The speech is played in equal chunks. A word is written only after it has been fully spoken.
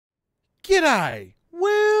G'day!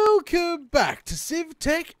 Welcome back to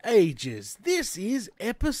SevTech Ages. This is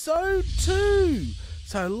episode 2.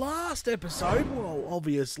 So last episode, well,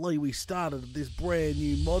 obviously we started this brand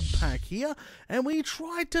new mod pack here and we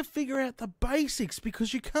tried to figure out the basics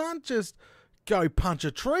because you can't just go punch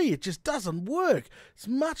a tree. It just doesn't work. It's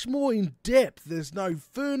much more in depth. There's no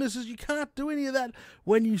furnaces. You can't do any of that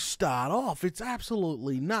when you start off. It's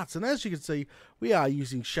absolutely nuts. And as you can see, we are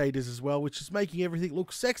using shaders as well, which is making everything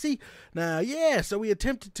look sexy. Now, yeah, so we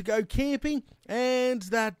attempted to go camping, and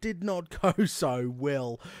that did not go so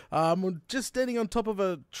well. I'm just standing on top of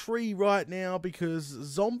a tree right now because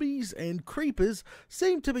zombies and creepers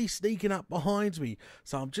seem to be sneaking up behind me.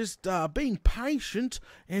 So I'm just being patient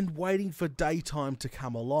and waiting for daytime to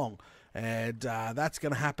come along. And that's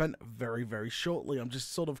going to happen very, very shortly. I'm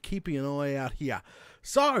just sort of keeping an eye out here.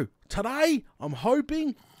 So, today, I'm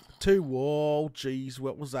hoping to... Whoa, geez,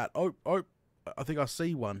 what was that? Oh, I think I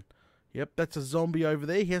see one. Yep, that's a zombie over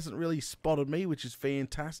there. He hasn't really spotted me, which is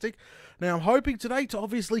fantastic. Now, I'm hoping today to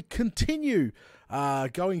obviously continue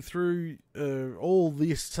going through all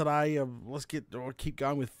this today. Let's keep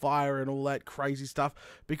going with fire and all that crazy stuff,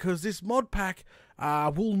 because this mod pack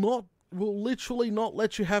will literally not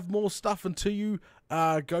let you have more stuff until you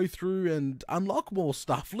go through and unlock more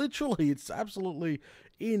stuff. Literally, it's absolutely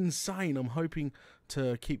insane. I'm hoping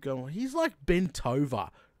to keep going. He's like bent over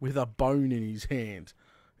with a bone in his hand.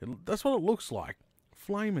 That's what it looks like.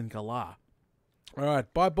 Flame and galah.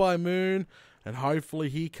 Alright, bye-bye moon, and hopefully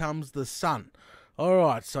here comes the sun.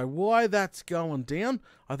 Alright, so why that's going down,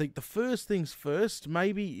 I think the first things first,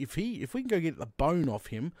 maybe if we can go get the bone off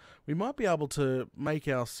him, we might be able to make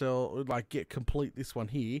ourselves, complete this one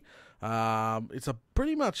here. It's a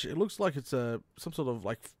pretty much, it looks like it's some sort of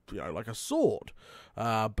like a sword,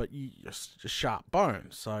 but just a sharp bone.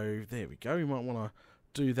 So there we go, we might want to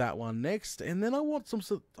do that one next, and then I want some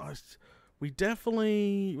sort of, we'll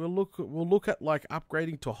look at like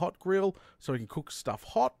upgrading to a hot grill so we can cook stuff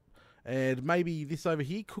hot. And maybe this over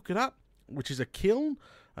here, cook it up, which is a kiln,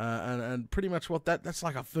 and pretty much what that's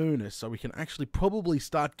like a furnace, so we can actually probably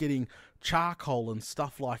start getting charcoal and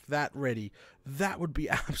stuff like that ready. That would be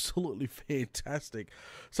absolutely fantastic.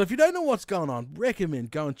 So if you don't know what's going on, recommend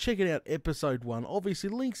go and check it out, episode 1. Obviously,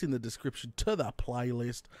 links in the description to the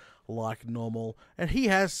playlist, like normal. And he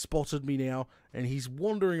has spotted me now, and he's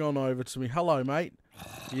wandering on over to me. Hello, mate.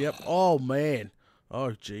 Yep. Oh, man.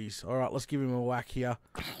 Oh, jeez. All right, let's give him a whack here.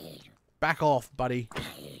 Back off, buddy.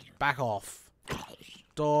 Back off.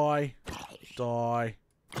 Die. Die.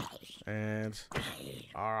 And...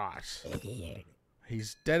 Alright.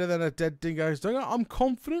 He's deader than a dead dingo's dingo. I'm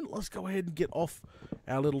confident. Let's go ahead and get off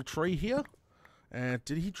our little tree here. And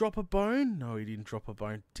did he drop a bone? No, he didn't drop a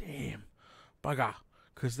bone. Damn. Bugger.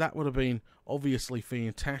 Because that would have been obviously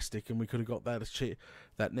fantastic, and we could have got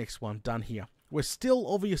that next one done here. We're still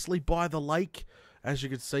obviously by the lake. As you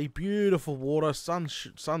can see, beautiful water.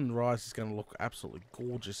 Sunrise is going to look absolutely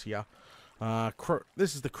gorgeous here.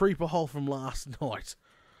 This is the creeper hole from last night.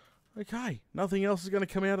 Okay, nothing else is going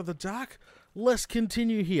to come out of the dark. Let's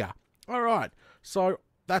continue here. Alright, so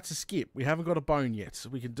that's a skip. We haven't got a bone yet, so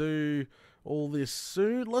we can do all this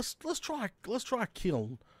soon. Let's try a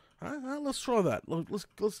kiln. Let's try that. Let's.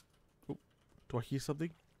 Oh, do I hear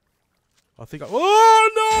something? I think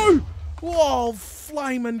oh no! Whoa,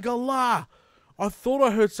 flame and galah! I thought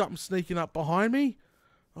I heard something sneaking up behind me.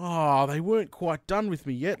 Oh, they weren't quite done with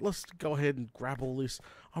me yet. Let's go ahead and grab all this.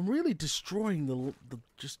 I'm really destroying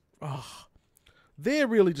they're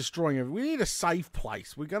really destroying everything. We need a safe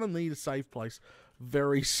place. We're going to need a safe place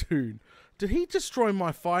very soon. Did he destroy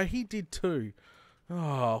my fire? He did too.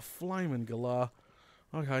 Oh, flame and galah.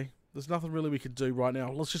 Okay, there's nothing really we can do right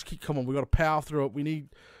now. Let's just keep, come on, we've got to power through it. We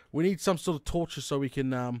need some sort of torture so we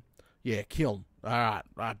can, yeah, kill. Alright,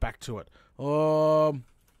 back to it. Alright,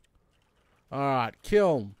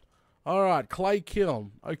 kiln. Alright, clay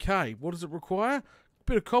kiln. Okay, what does it require?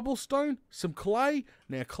 Bit of cobblestone, some clay.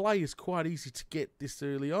 Now, clay is quite easy to get this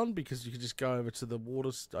early on because you can just go over to the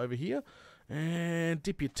waters over here and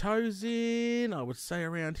dip your toes in, I would say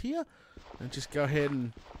around here, and just go ahead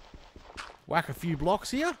and whack a few blocks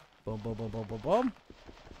here. Boom, boom, boom, boom, boom, boom.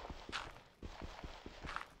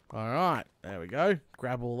 Alright, there we go.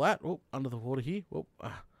 Grab all that. Oh, under the water here. Oh,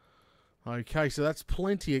 okay, so that's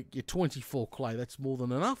plenty of your 24 clay. That's more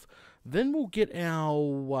than enough. Then we'll get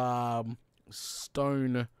our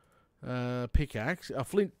stone pickaxe, a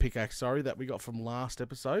flint pickaxe, sorry, that we got from last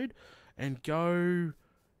episode, and go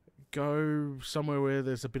somewhere where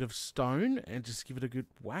there's a bit of stone and just give it a good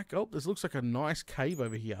whack. Oh, this looks like a nice cave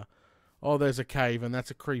over here. Oh, there's a cave, and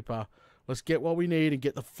that's a creeper. Let's get what we need and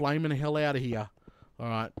get the flaming hell out of here.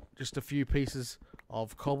 Alright, just a few pieces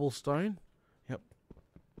of cobblestone. Yep.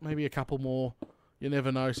 Maybe a couple more. You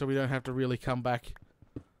never know, so we don't have to really come back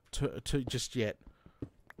to just yet.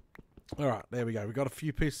 Alright, there we go. We've got a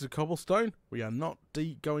few pieces of cobblestone. We are not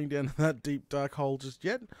going down that deep dark hole just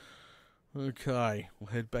yet. Okay, we'll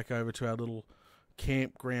head back over to our little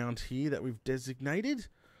campground here that we've designated.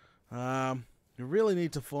 We really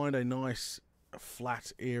need to find a nice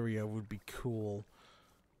flat area. Would be cool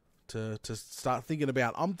to start thinking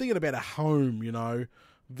about. I'm thinking about a home, you know,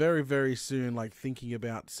 very, very soon, like thinking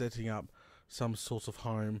about setting up some sort of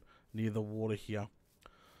home near the water here.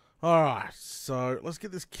 Alright, so let's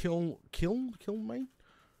get this kiln made.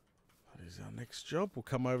 That is our next job. We'll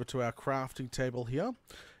come over to our crafting table here.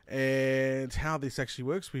 And how this actually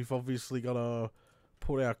works, we've obviously got to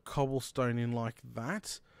put our cobblestone in like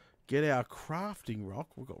that. Get our crafting rock.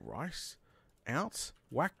 We've got rice out.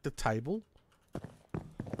 Whack the table.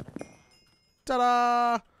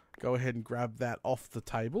 Ta-da! Go ahead and grab that off the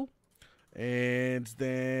table. And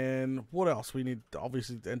then what else? We need,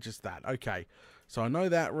 obviously, and just that. Okay. So I know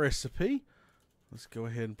that recipe. Let's go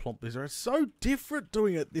ahead and plump this. It's so different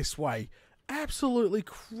doing it this way. Absolutely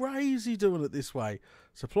crazy doing it this way.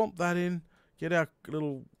 So plump that in. Get our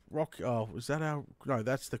little rock. Oh, is that our... No,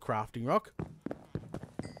 that's the crafting rock.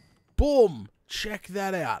 Boom! Check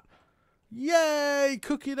that out. Yay!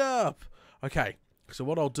 Cook it up. Okay. So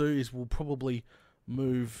what I'll do is we'll probably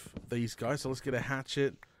move these guys. So let's get a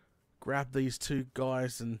hatchet. Grab these two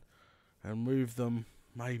guys and move them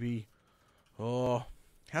maybe... Oh,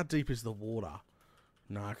 how deep is the water?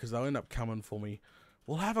 Nah, because they'll end up coming for me.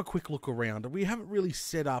 We'll have a quick look around. We haven't really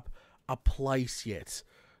set up a place yet.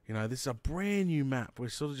 You know, this is a brand new map. We're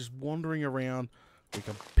sort of just wandering around. We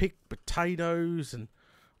can pick potatoes and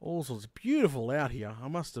all sorts. Beautiful out here, I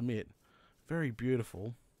must admit. Very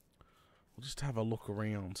beautiful. We'll just have a look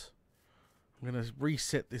around. I'm going to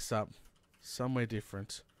reset this up somewhere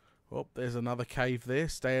different. Oh, there's another cave there.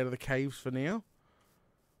 Stay out of the caves for now.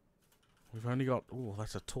 We've only got... Oh,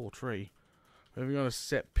 that's a tall tree. We've got a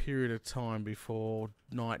set period of time before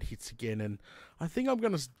night hits again. And I think I'm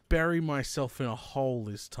going to bury myself in a hole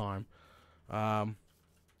this time.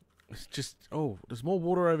 It's just... Oh, there's more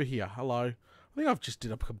water over here. Hello. I think I've just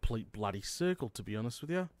did a complete bloody circle, to be honest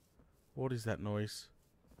with you. What is that noise?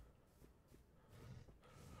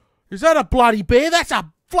 Is that a bloody bear? That's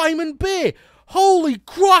a flaming bear! Holy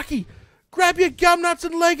crikey! Grab your gum nuts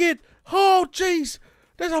and leg it! Oh, jeez!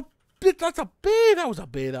 That's a bear! That was a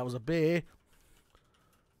bear, that was a bear.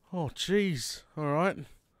 Oh, jeez. Alright.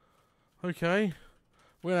 Okay.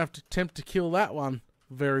 We're going to have to attempt to kill that one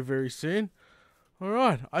very, very soon.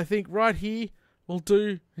 Alright. I think right here we'll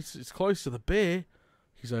do... It's close to the bear.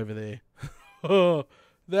 He's over there. Oh,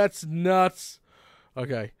 that's nuts.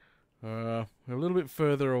 Okay. We're a little bit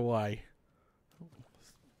further away.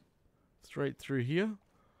 Straight through here.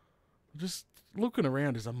 Just looking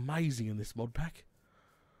around is amazing in this mod pack.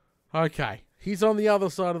 Okay, he's on the other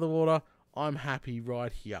side of the water. I'm happy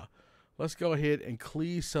right here. Let's go ahead and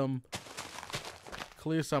clear some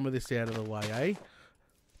of this out of the way, eh?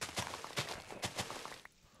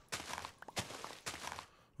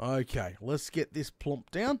 Okay, let's get this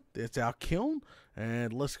plumped down. That's our kiln.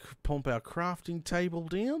 And let's pump our crafting table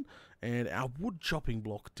down. And our wood chopping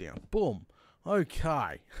block down. Boom.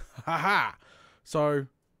 Okay. Haha. So,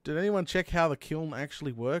 did anyone check how the kiln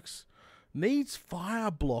actually works? Needs fire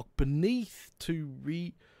block beneath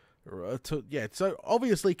so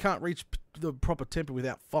obviously can't reach the proper temper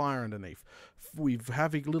without fire underneath. We've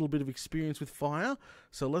having a little bit of experience with fire,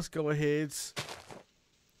 so let's go ahead.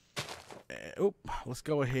 Let's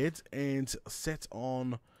go ahead and set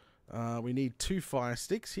on. We need 2 fire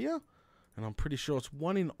sticks here, and I'm pretty sure it's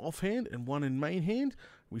 1 in offhand and 1 in main hand.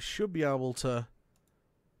 We should be able to.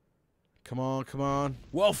 Come on, come on,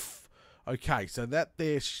 woof! Okay, so that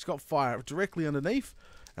there, she's got fire directly underneath,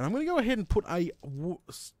 and I'm going to go ahead and put an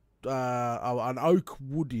oak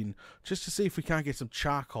wood in, just to see if we can't get some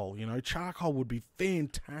charcoal. You know, charcoal would be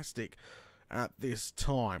fantastic at this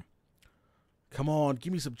time. Come on,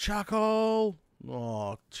 give me some charcoal.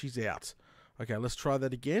 Oh, she's out. Okay, let's try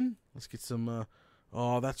that again. Let's get some,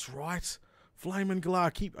 oh, that's right. Flame and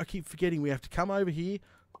glass. I keep forgetting we have to come over here,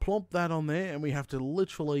 plump that on there, and we have to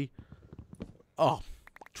literally, oh,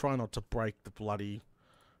 try not to break the bloody,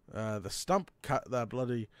 the stump cut, the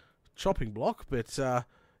bloody chopping block, but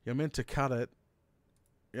you're meant to cut it.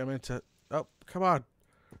 You're meant to, oh, come on.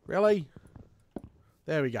 Really?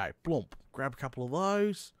 There we go. Blump. Grab a couple of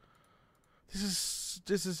those. This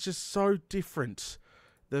is just so different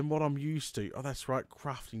than what I'm used to. Oh, that's right.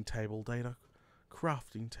 Crafting table data.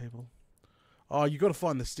 Crafting table. Oh, you got to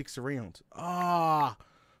find the sticks around. Ah,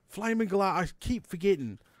 flaming glass. I keep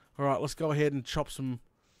forgetting. All right, let's go ahead and chop some.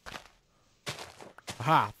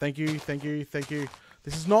 Aha, thank you.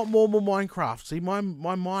 This is not normal Minecraft. See, my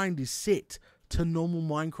mind is set to normal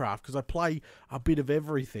Minecraft because I play a bit of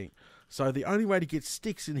everything. So the only way to get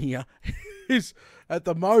sticks in here is, at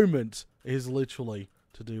the moment, is literally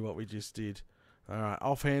to do what we just did. All right,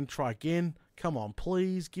 offhand, try again. Come on,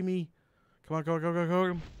 please, give me. Come on,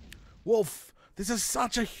 go. Wolf, this is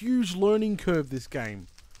such a huge learning curve, this game.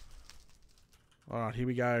 All right, here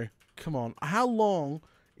we go. Come on. How long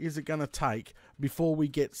is it going to take before we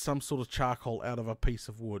get some sort of charcoal out of a piece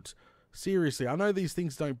of wood? Seriously, I know these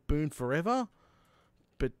things don't burn forever,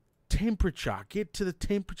 but temperature. Get to the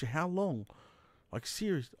temperature. How long? Like,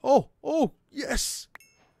 seriously. Oh, yes.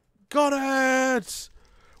 Got it.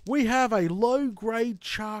 We have a low-grade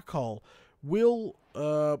charcoal. Will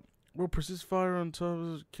persist fire on top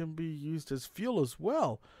of it, can be used as fuel as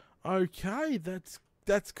well. Okay, that's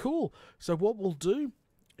cool. So what we'll do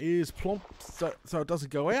is plomp, so it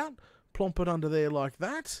doesn't go out. Plomp it under there like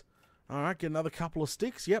that. All right, get another couple of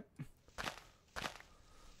sticks. Yep.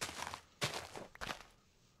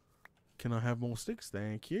 Can I have more sticks?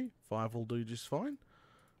 Thank you. 5 will do just fine.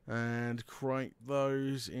 And crank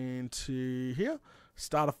those into here.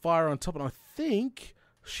 Start a fire on top, and I think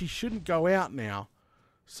she shouldn't go out now.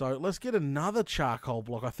 So let's get another charcoal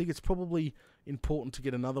block. I think it's probably important to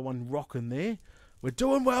get another one rocking there. We're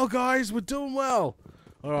doing well, guys. We're doing well.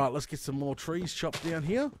 All right, let's get some more trees chopped down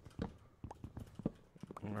here.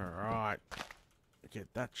 All right.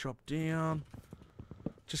 Get that chopped down.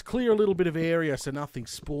 Just clear a little bit of area so nothing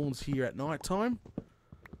spawns here at night time.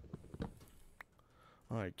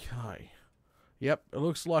 Okay. Yep, it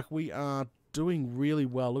looks like we are doing really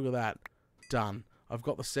well. Look at that. Done. I've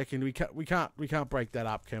got the second. We can't break that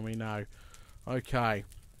up, can we? No. Okay.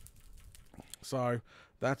 So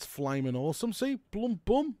that's flaming awesome. See? Boom,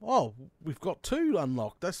 boom. Oh, we've got 2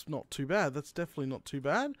 unlocked. That's not too bad. That's definitely not too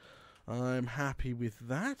bad. I'm happy with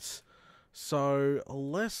that. So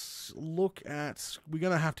let's look at. We're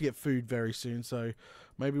gonna have to get food very soon. So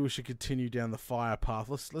maybe we should continue down the fire path.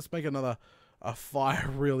 Let's make a fire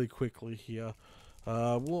really quickly here.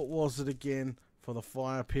 What was it again for the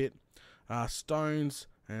fire pit? Stones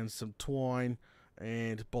and some twine,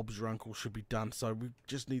 and Bob's your uncle should be done. So we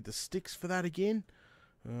just need the sticks for that again.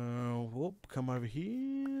 Whoop, come over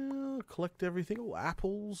here, collect everything. Oh,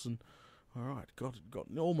 apples and all right, got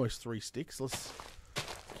almost 3 sticks. Let's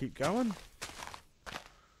keep going.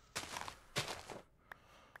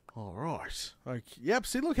 All right. Okay. Yep.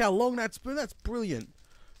 See, look how long that's been. That's brilliant.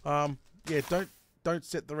 Yeah. Don't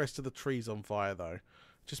set the rest of the trees on fire though.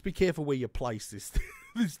 Just be careful where you place this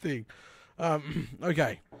this thing.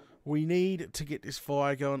 Okay. We need to get this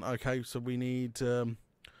fire going. Okay. So we need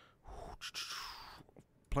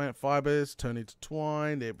plant fibers turn into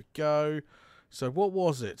twine. There we go. So what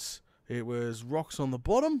was it? It was rocks on the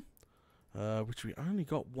bottom, which we only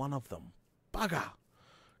got 1 of them. Bugger.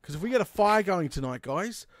 Because if we get a fire going tonight,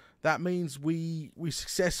 guys, that means we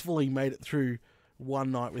successfully made it through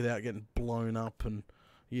one night without getting blown up. And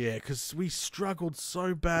yeah, because we struggled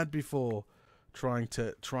so bad before trying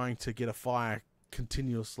to get a fire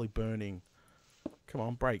continuously burning. Come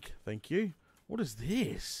on, break. Thank you. What is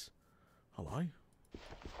this? Hello?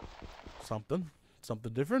 Something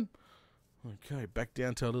different. Okay, back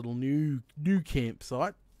down to our little new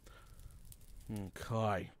campsite.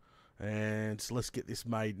 Okay. And let's get this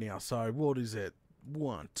made now. So what is it?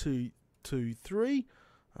 1, 2, 3.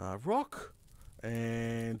 Rock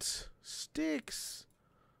and sticks.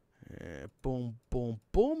 Boom, boom,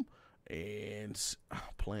 boom. And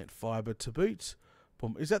plant fiber to boot.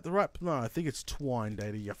 Boom. Is that the right? No, I think it's twine,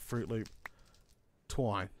 Data. Your Fruit Loop.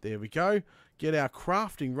 Twine. There we go. Get our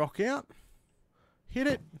crafting rock out. Hit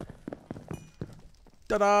it.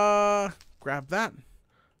 Ta-da! Grab that.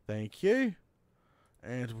 Thank you.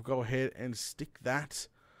 And we'll go ahead and stick that.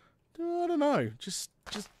 I don't know. Just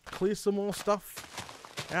clear some more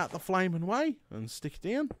stuff out the flaming way and stick it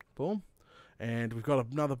down. Boom. And we've got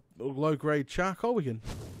another low-grade charcoal. We can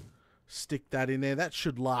stick that in there. That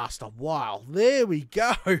should last a while. There we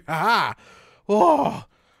go. Ha! Oh,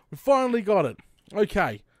 we finally got it.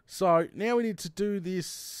 Okay. So now we need to do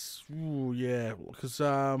this. Ooh, yeah, because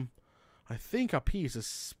I think up here is a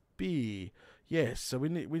spear. Yes, so we're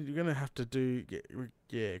going to have to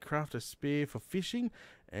craft a spear for fishing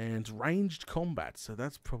and ranged combat. So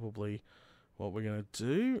that's probably what we're going to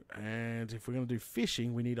do. And if we're going to do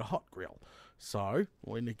fishing, we need a hot grill. So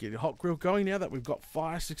we need to get a hot grill going now that we've got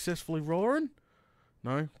fire successfully roaring.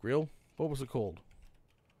 No, grill. What was it called?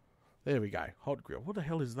 There we go. Hot grill. What the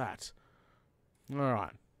hell is that? All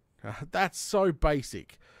right. That's so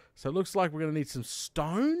basic. So it looks like we're going to need some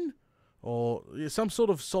stone. or some sort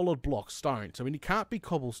of solid block, stone. So, I mean, it can't be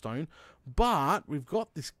cobblestone, but we've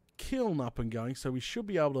got this kiln up and going, so we should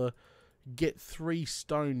be able to get 3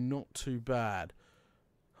 stone not too bad.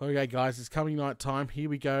 Okay, guys, it's coming night time. Here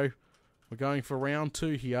we go. We're going for round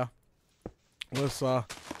 2 here. Let's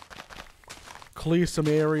clear some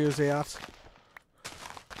areas out.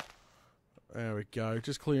 There we go.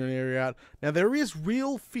 Just clear an area out. Now, there is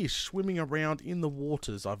real fish swimming around in the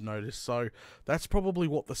waters, I've noticed. So, that's probably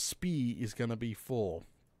what the spear is going to be for.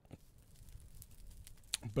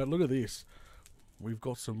 But look at this. We've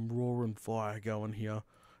got some roaring fire going here.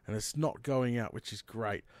 And it's not going out, which is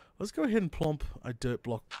great. Let's go ahead and plonk a dirt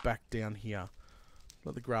block back down here.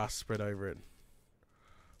 Let the grass spread over it.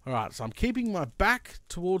 Alright, so I'm keeping my back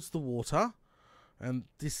towards the water. And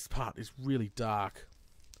this part is really dark.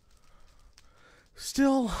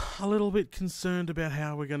 Still a little bit concerned about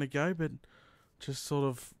how we're going to go, but just sort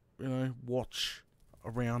of, you know, watch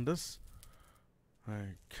around us.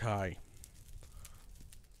 Okay.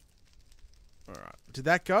 Alright. Did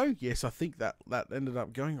that go? Yes, I think that ended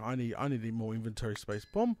up going. I need more inventory space.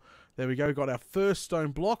 Boom. There we go. Got our first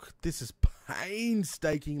stone block. This is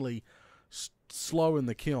painstakingly slow in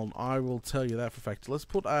the kiln. I will tell you that for a fact. Let's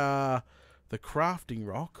put the crafting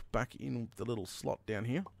rock back in the little slot down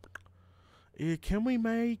here. Can we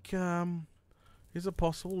make, is it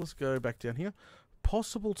possible, let's go back down here,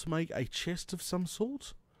 possible to make a chest of some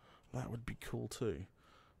sort? That would be cool too.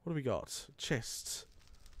 What have we got? Chests.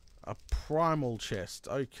 A primal chest,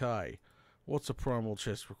 okay. What's a primal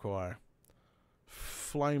chest require?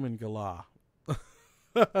 Flame and galah.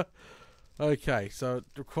 Okay, so it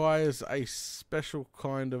requires a special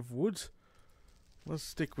kind of wood. Let's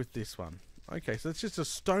stick with this one. Okay, so it's just a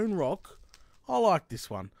stone rock. I like this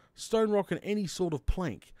one. Stone rock and any sort of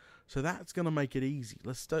plank. So that's going to make it easy.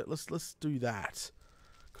 Let's do that.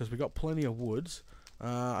 Because we got plenty of wood.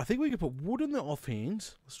 I think we can put wood in the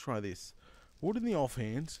offhand. Let's try this. Wood in the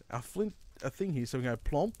offhand. Our flint, a thing here. So we go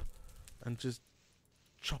plomp and just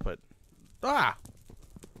chop it. Ah!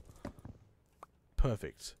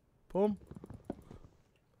 Perfect. Boom.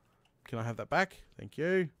 Can I have that back? Thank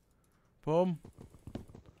you. Boom.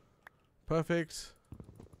 Perfect.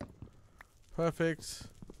 Perfect.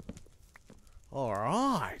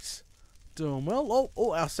 Alright. Doing well.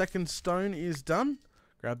 Oh, our second stone is done.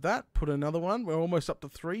 Grab that. Put another one. We're almost up to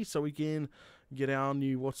 3, so we can get our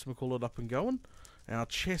new whatchamacallit up and going. Our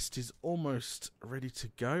chest is almost ready to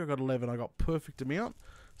go. I got 11. I got perfect amount.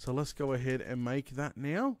 So let's go ahead and make that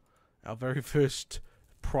now. Our very first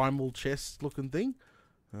primal chest looking thing.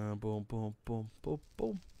 Boom, boom, boom, boom,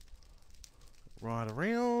 boom. Right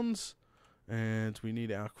around. And we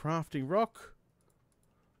need our crafting rock.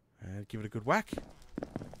 And give it a good whack.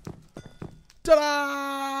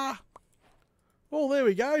 Ta-da! Oh, there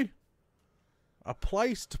we go. A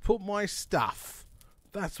place to put my stuff.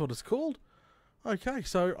 That's what it's called. Okay,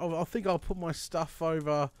 so I think I'll put my stuff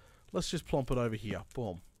over. Let's just plonk it over here.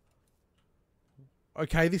 Boom.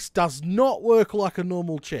 Okay, this does not work like a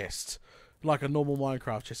normal chest. Like a normal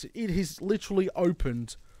Minecraft chest. It is literally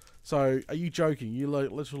opened. So, are you joking? You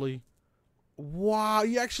literally... Wow,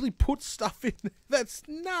 you actually put stuff in there. That's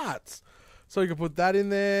nuts. So you can put that in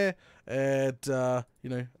there. And, you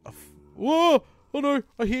know... Whoa! Oh no,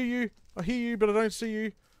 I hear you. I hear you, but I don't see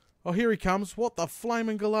you. Oh, here he comes. What the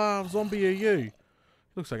flaming galah zombie are you?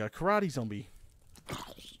 Looks like a karate zombie.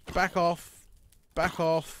 Back off. Back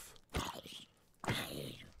off.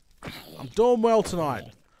 I'm doing well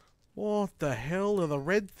tonight. What the hell are the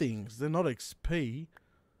red things? They're not XP.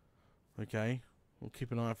 Okay. We'll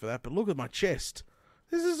keep an eye out for that. But look at my chest.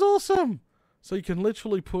 This is awesome. So you can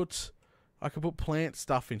literally put... I can put plant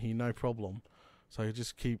stuff in here, no problem. So you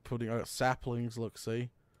just keep putting... I got saplings, look, see?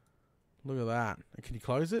 Look at that. And can you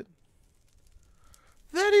close it?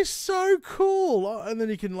 That is so cool. Oh, and then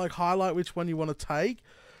you can like highlight which one you want to take.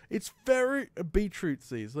 It's very... beetroot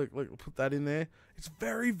seeds. Look, put that in there. It's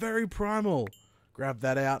very, very primal. Grab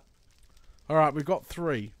that out. Alright, we've got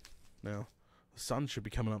 3. Now, the sun should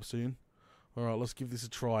be coming up soon. Alright, let's give this a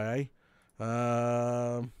try,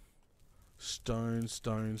 eh? Stone,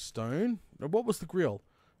 stone, stone. Now, what was the grill?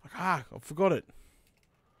 I forgot it.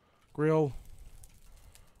 Grill.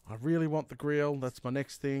 I really want the grill. That's my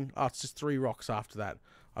next thing. Oh, it's just 3 rocks after that.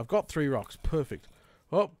 I've got 3 rocks. Perfect.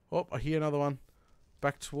 Oh, I hear another one.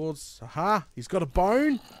 Back towards... Aha! He's got a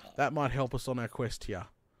bone. That might help us on our quest here.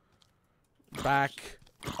 Back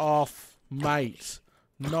off, mate.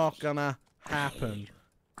 Not gonna happen.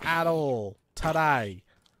 At all. Today.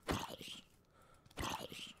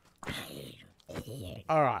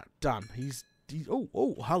 Alright, done. He's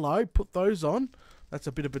oh, hello. Put those on. That's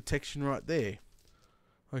a bit of protection right there.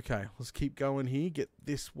 Okay, let's keep going here. Get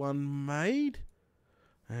this one made.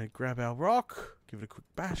 And grab our rock. Give it a quick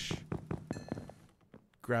bash.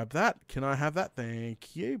 Grab that. Can I have that?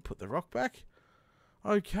 Thank you. Put the rock back.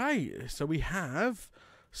 Okay, so we have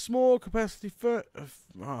small capacity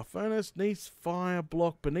furnace. Needs fire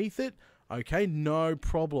block beneath it. Okay, no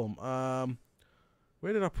problem.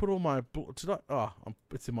 Where did I put all my...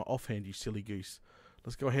 it's in my offhand, you silly goose.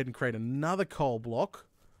 Let's go ahead and create another coal block.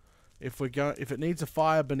 If it needs a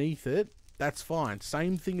fire beneath it, that's fine.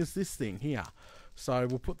 Same thing as this thing here. So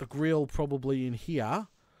we'll put the grill probably in here.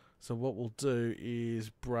 So what we'll do is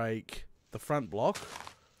break the front block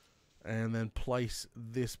and then place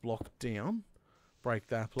this block down. Break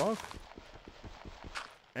that block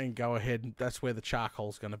and go ahead. That's where the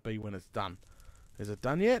charcoal's going to be when it's done. Is it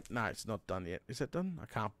done yet? No, it's not done yet. Is it done? I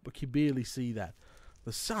can barely see that.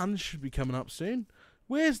 The sun should be coming up soon.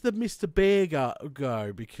 Where's the Mr. Bear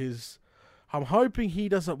go? Because I'm hoping he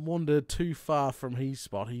doesn't wander too far from his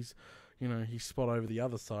spot. He's spot over the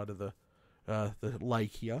other side of the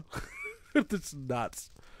lake here. That's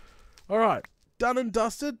nuts. All right, done and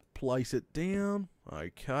dusted. Place it down.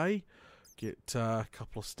 Okay. Get a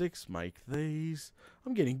couple of sticks. Make these.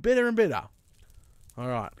 I'm getting better and better. All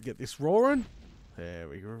right, get this roaring. There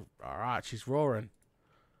we go. All right, she's roaring.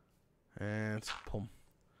 And boom.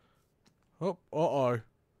 Oh, uh-oh.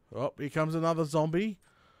 Oh, here comes another zombie.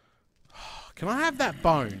 Can I have that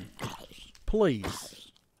bone?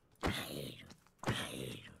 Please.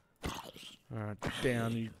 Alright,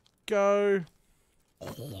 down you go.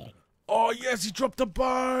 Oh, yes, he dropped a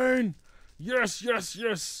bone. Yes, yes,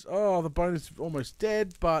 yes. Oh, the bone is almost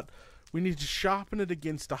dead, but we need to sharpen it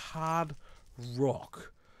against a hard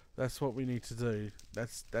rock. That's what we need to do.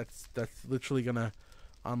 That's literally going to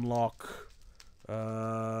unlock...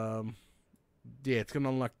 yeah, it's going to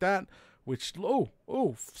unlock that, which,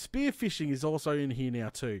 spearfishing is also in here now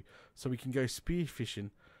too. So we can go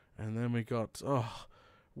spearfishing. And then we got,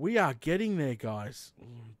 we are getting there, guys.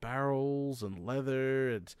 Barrels and leather,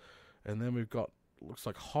 and then we've got, looks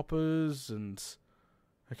like hoppers and,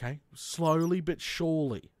 okay, slowly but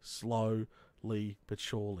surely. Slowly but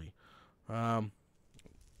surely. Can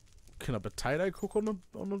a potato cook on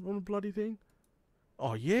a bloody thing?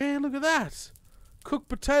 Oh yeah, look at that. Cooked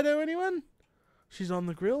potato, anyone? She's on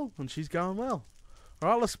the grill and she's going well. All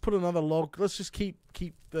right, let's put another log. Let's just keep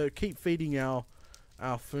feeding our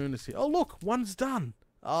furnace here. Oh look, one's done.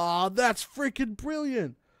 Ah, that's freaking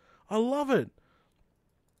brilliant. I love it.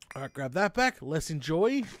 All right, grab that back. Let's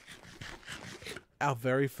enjoy our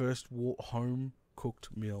very first home cooked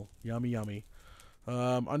meal. Yummy, yummy.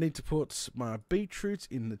 I need to put my beetroots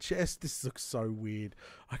in the chest. This looks so weird.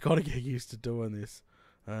 I gotta get used to doing this.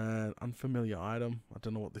 Unfamiliar item. I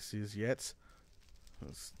don't know what this is yet.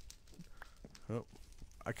 Oh,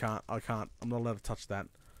 I can't. I'm not allowed to touch that.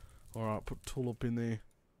 Alright, put tulip in there.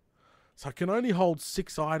 So I can only hold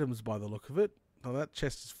 6 items by the look of it. Now that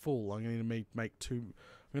chest is full. I'm going to make 2. I'm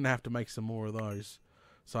going to have to make some more of those.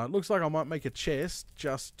 So it looks like I might make a chest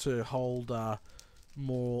just to hold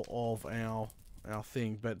more of our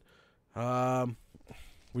thing. But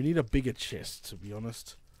we need a bigger chest, to be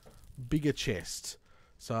honest. Bigger chest.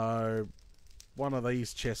 So one of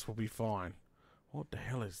these chests will be fine. What the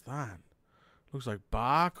hell is that? Looks like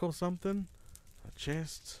bark or something. A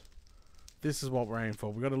chest. This is what we're aiming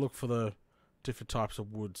for. We've got to look for the different types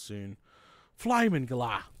of wood soon. Flaming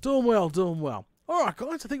Galah. Doing well, doing well. Alright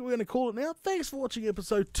guys, I think we're going to call it now. Thanks for watching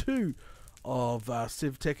episode 2 of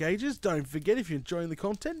SevTech Ages. Don't forget, if you're enjoying the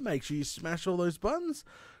content, make sure you smash all those buttons.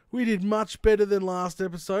 We did much better than last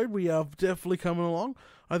episode. We are definitely coming along.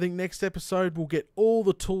 I think next episode we'll get all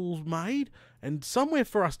the tools made and somewhere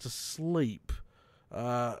for us to sleep.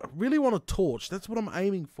 Really want a torch. That's what I'm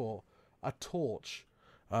aiming for. A torch.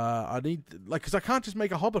 I need, because I can't just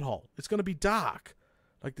make a hobbit hole. It's going to be dark.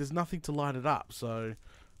 Like, there's nothing to light it up. So,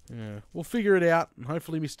 yeah, we'll figure it out. And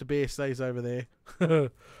hopefully Mr. Bear stays over there.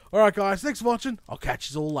 Alright, guys. Thanks for watching. I'll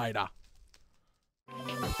catch you all later.